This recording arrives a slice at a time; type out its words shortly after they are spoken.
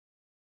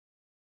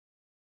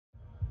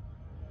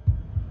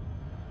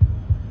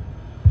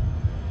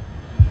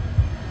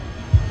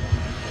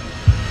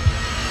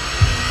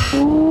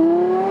Today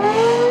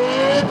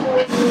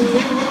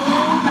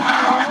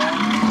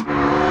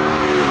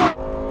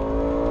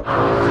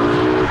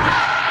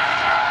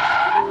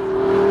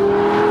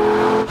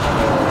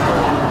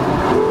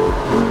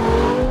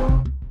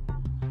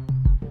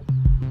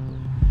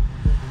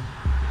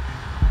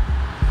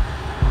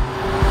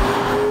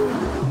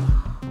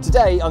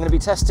I'm going to be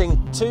testing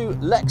two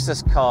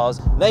Lexus cars,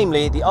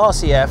 namely the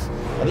RCF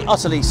and the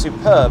utterly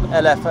superb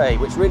LFA,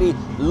 which really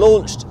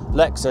launched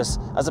Lexus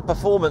as a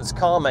performance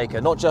car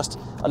maker, not just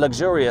a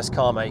luxurious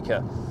car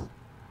maker.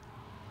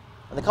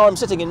 And the car I'm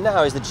sitting in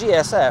now is the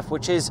GSF,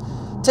 which is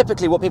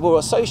typically what people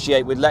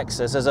associate with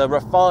Lexus as a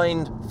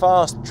refined,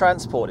 fast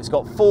transport. It's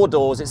got 4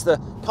 doors. It's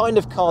the kind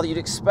of car that you'd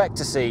expect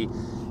to see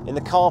in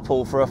the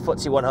carpool for a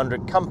FTSE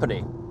 100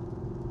 company.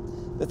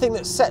 The thing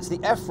that sets the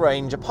F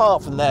range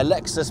apart from their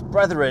Lexus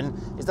brethren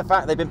is the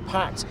fact they've been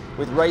packed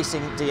with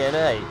racing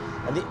DNA.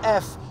 And the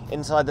F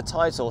inside the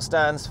title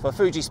stands for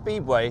Fuji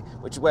Speedway,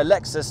 which is where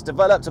Lexus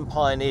developed and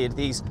pioneered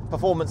these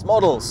performance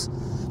models.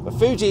 But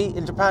Fuji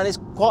in Japan is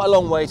quite a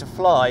long way to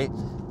fly.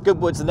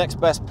 Goodwood's the next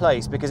best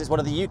place because it's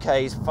one of the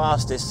UK's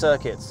fastest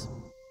circuits.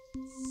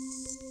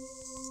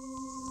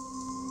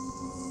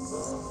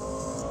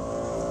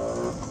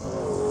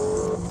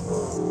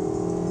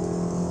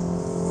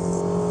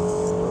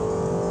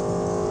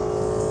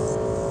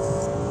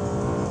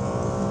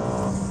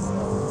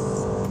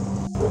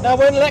 Now,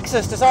 when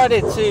Lexus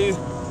decided to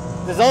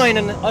design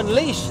and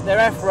unleash their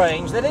F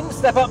range, they didn't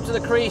step up to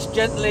the crease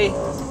gently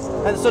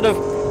and sort of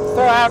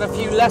throw out a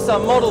few lesser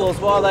models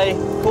while they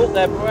caught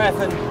their breath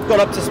and got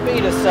up to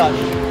speed as such.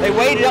 They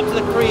waded up to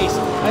the crease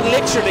and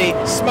literally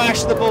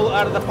smashed the ball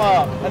out of the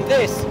park. And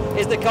this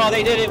is the car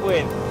they did it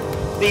with,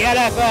 the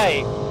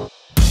LFA.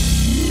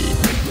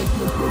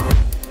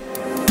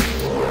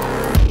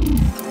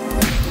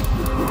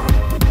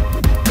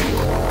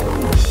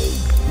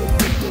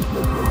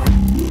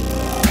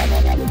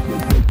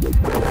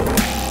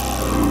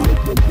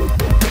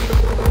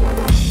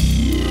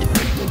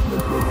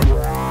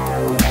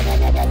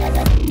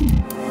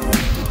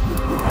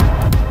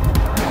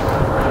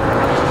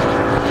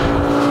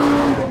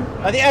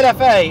 The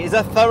LFA is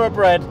a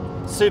thoroughbred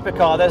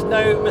supercar. There's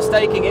no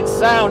mistaking its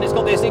sound. It's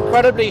got this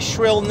incredibly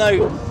shrill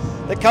note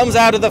that comes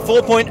out of the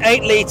 4.8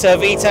 litre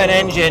V10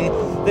 engine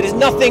that is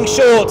nothing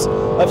short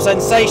of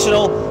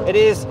sensational. It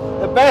is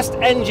the best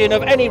engine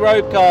of any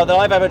road car that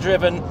I've ever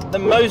driven, the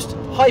most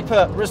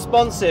hyper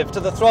responsive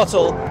to the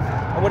throttle.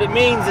 And what it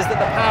means is that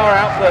the power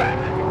output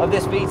of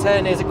this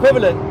V10 is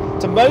equivalent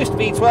to most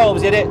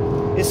V12s, yet it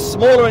is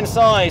smaller in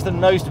size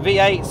than most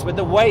V8s with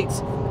the weight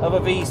of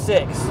a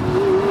V6.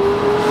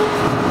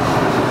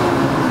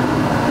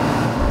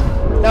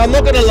 Now, I'm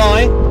not going to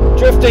lie,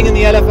 drifting in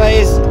the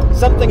LFA is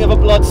something of a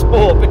blood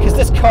sport because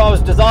this car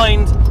was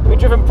designed to be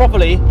driven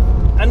properly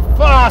and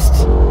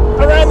fast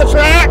around the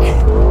track.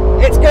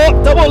 It's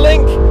got double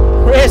link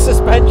rear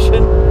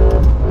suspension,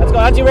 it's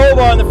got anti-roll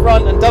bar in the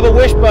front and double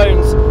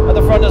wishbones at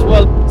the front as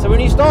well. So when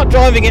you start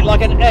driving it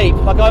like an ape,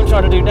 like I'm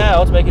trying to do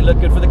now to make it look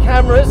good for the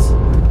cameras,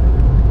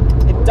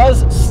 it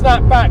does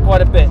snap back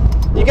quite a bit.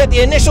 You get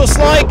the initial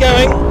slide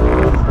going.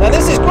 Now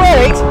this is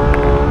great.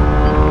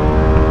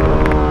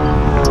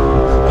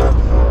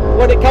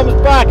 When it comes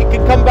back, it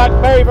can come back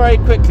very, very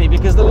quickly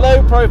because the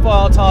low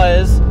profile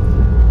tyres,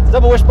 the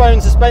double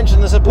wishbone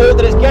suspension, the support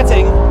that it's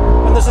getting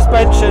from the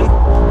suspension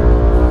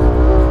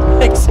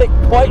makes it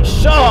quite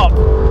sharp.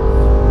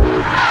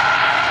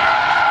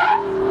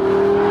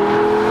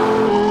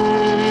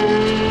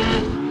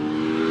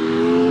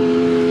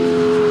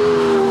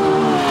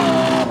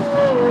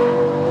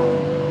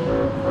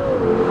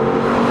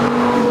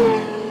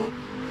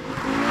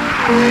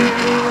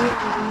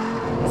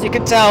 As you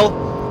can tell,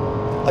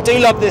 I do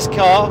love this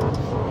car.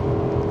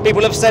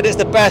 People have said it's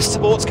the best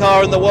sports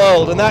car in the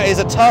world, and that is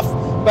a tough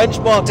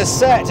benchmark to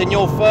set in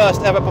your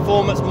first ever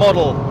performance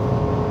model.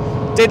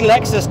 Did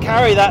Lexus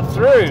carry that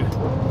through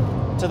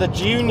to the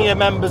junior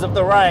members of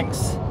the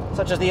ranks,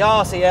 such as the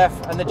RCF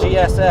and the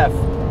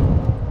GSF?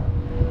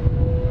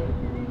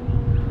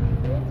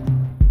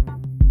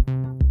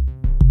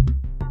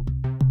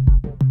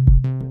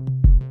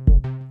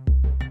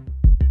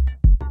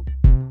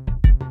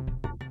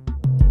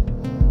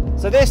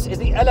 So this is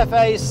the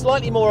LFA's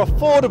slightly more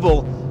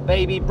affordable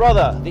baby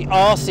brother, the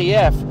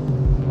RCF.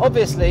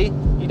 Obviously,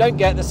 you don't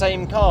get the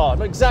same car,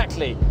 not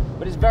exactly,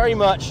 but it's very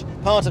much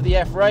part of the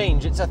F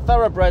range. It's a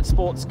thoroughbred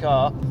sports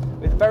car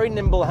with very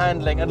nimble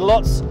handling and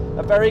lots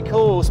of very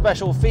cool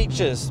special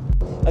features.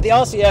 Now, the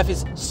RCF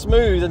is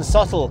smooth and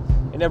subtle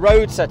in a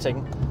road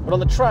setting, but on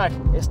the track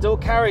it still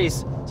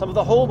carries some of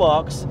the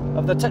hallmarks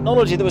of the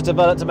technology that was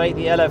developed to make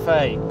the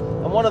LFA.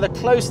 And one of the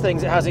close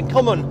things it has in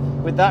common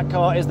with that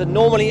car is the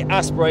normally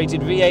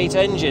aspirated V8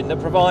 engine that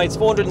provides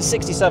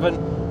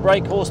 467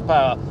 brake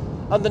horsepower.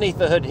 Underneath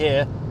the hood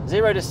here,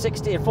 0 to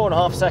 60 in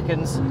 4.5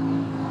 seconds.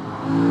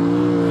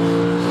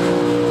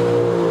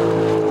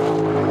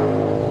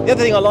 The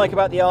other thing I like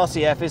about the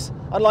RCF is,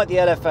 unlike the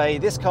LFA,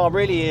 this car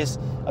really is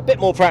a bit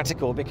more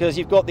practical because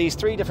you've got these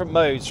 3 different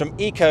modes, from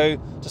eco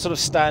to sort of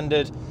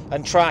standard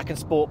and track and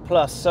sport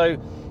plus. So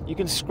You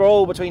can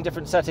scroll between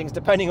different settings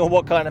depending on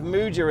what kind of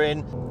mood you're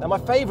in. Now my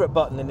favourite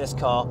button in this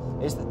car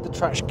is the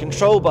traction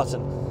control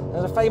button.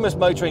 There's a famous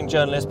motoring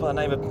journalist by the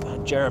name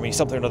of Jeremy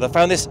something or another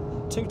found this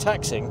too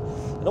taxing,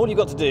 and all you've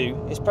got to do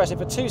is press it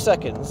for 2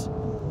 seconds.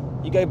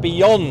 You go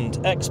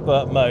beyond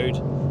expert mode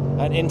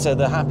and into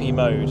the happy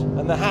mode,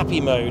 and the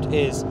happy mode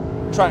is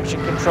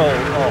traction control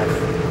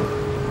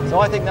off. So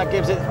I think that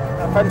gives it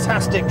a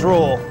fantastic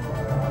draw,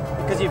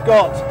 because you've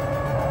got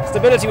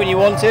stability when you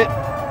want it.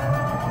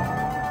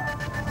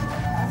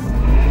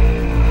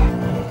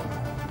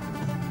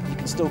 You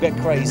can still get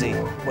crazy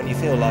when you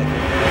feel like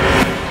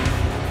it.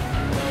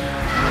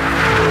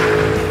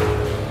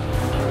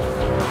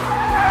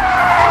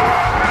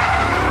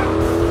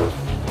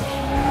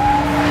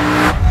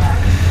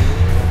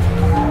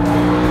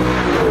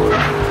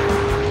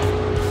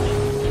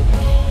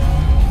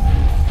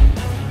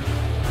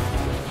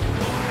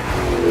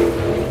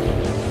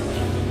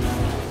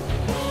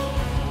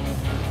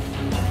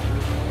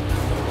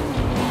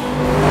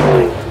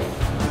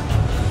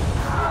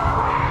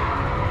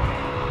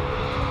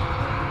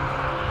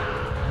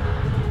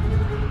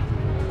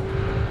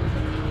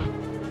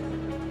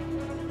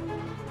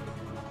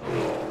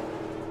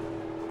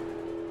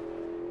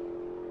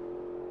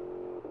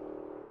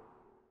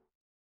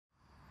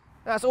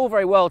 That's all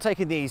very well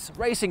taking these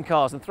racing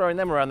cars and throwing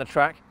them around the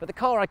track, but the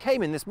car I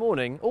came in this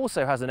morning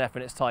also has an F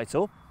in its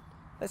title.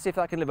 Let's see if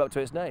that can live up to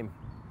its name.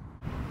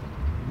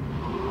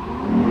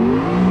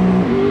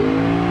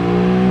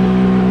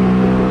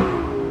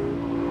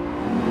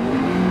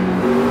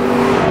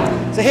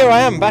 So here I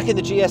am back in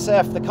the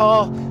GSF, the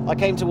car I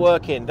came to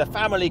work in, the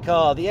family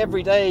car, the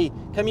everyday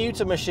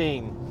commuter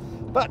machine.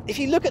 But if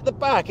you look at the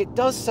back, it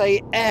does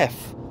say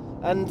F,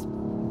 and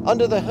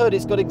under the hood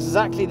it's got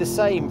exactly the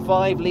same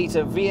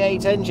 5-litre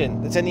V8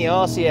 engine that's in the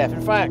RCF.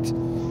 In fact,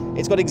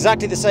 it's got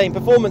exactly the same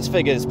performance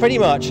figures pretty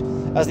much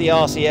as the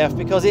RCF,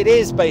 because it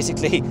is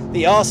basically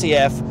the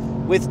RCF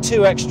with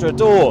 2 extra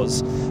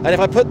doors. And if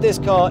I put this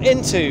car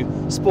into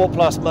Sport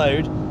Plus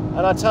mode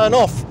and I turn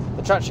off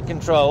the traction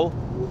control,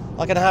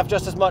 I can have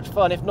just as much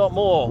fun, if not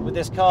more, with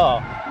this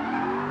car.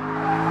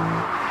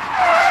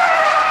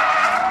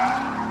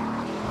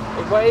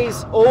 It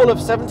weighs all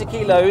of 70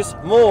 kilos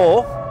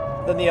more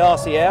than the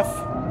RCF,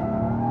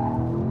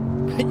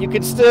 but you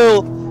can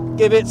still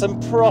give it some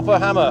proper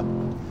hammer.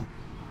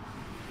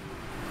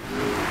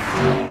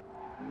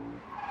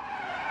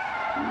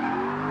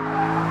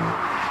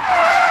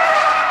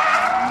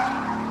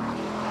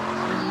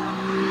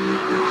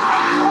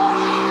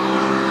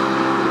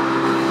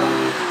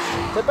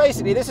 So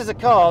basically this is a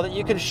car that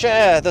you can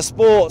share the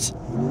sport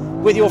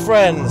with your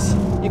friends.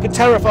 You can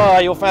terrify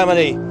your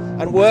family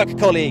and work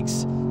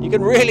colleagues. You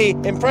can really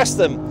impress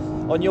them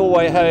on your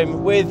way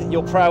home with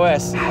your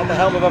prowess at the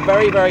helm of a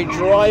very, very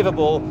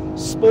drivable,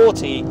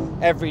 sporty,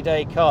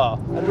 everyday car.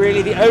 And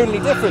really the only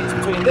difference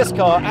between this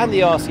car and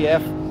the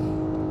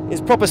RCF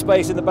is proper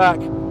space in the back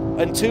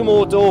and 2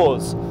 more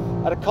doors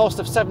at a cost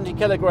of 70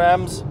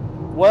 kilograms.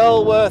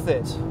 Well worth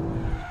it.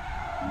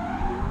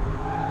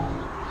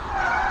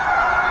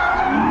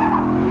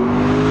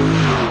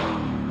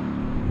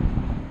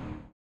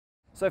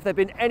 So if there'd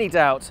been any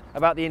doubt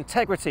about the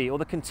integrity or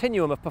the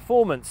continuum of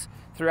performance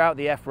throughout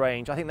the F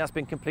range, I think that's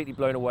been completely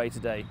blown away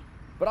today.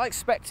 But I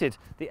expected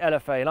the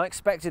LFA and I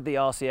expected the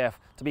RCF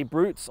to be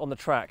brutes on the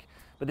track,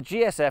 but the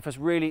GSF has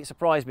really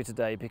surprised me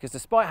today, because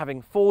despite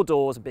having 4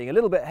 doors and being a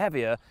little bit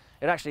heavier,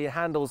 it actually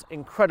handles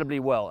incredibly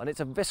well, and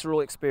it's a visceral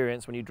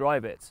experience when you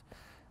drive it.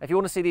 If you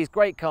want to see these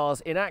great cars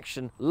in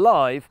action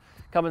live,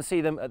 come and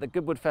see them at the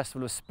Goodwood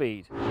Festival of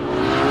Speed.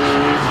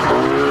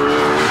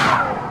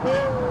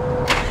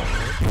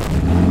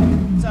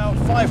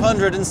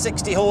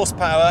 560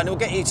 horsepower, and it will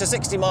get you to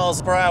 60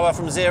 miles per hour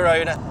from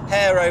 0 in a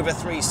hair over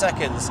 3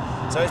 seconds.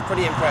 So it's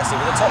pretty impressive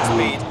with a top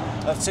speed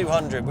of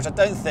 200, which I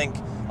don't think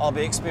I'll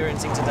be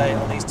experiencing today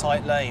on these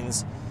tight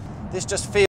lanes. This just feels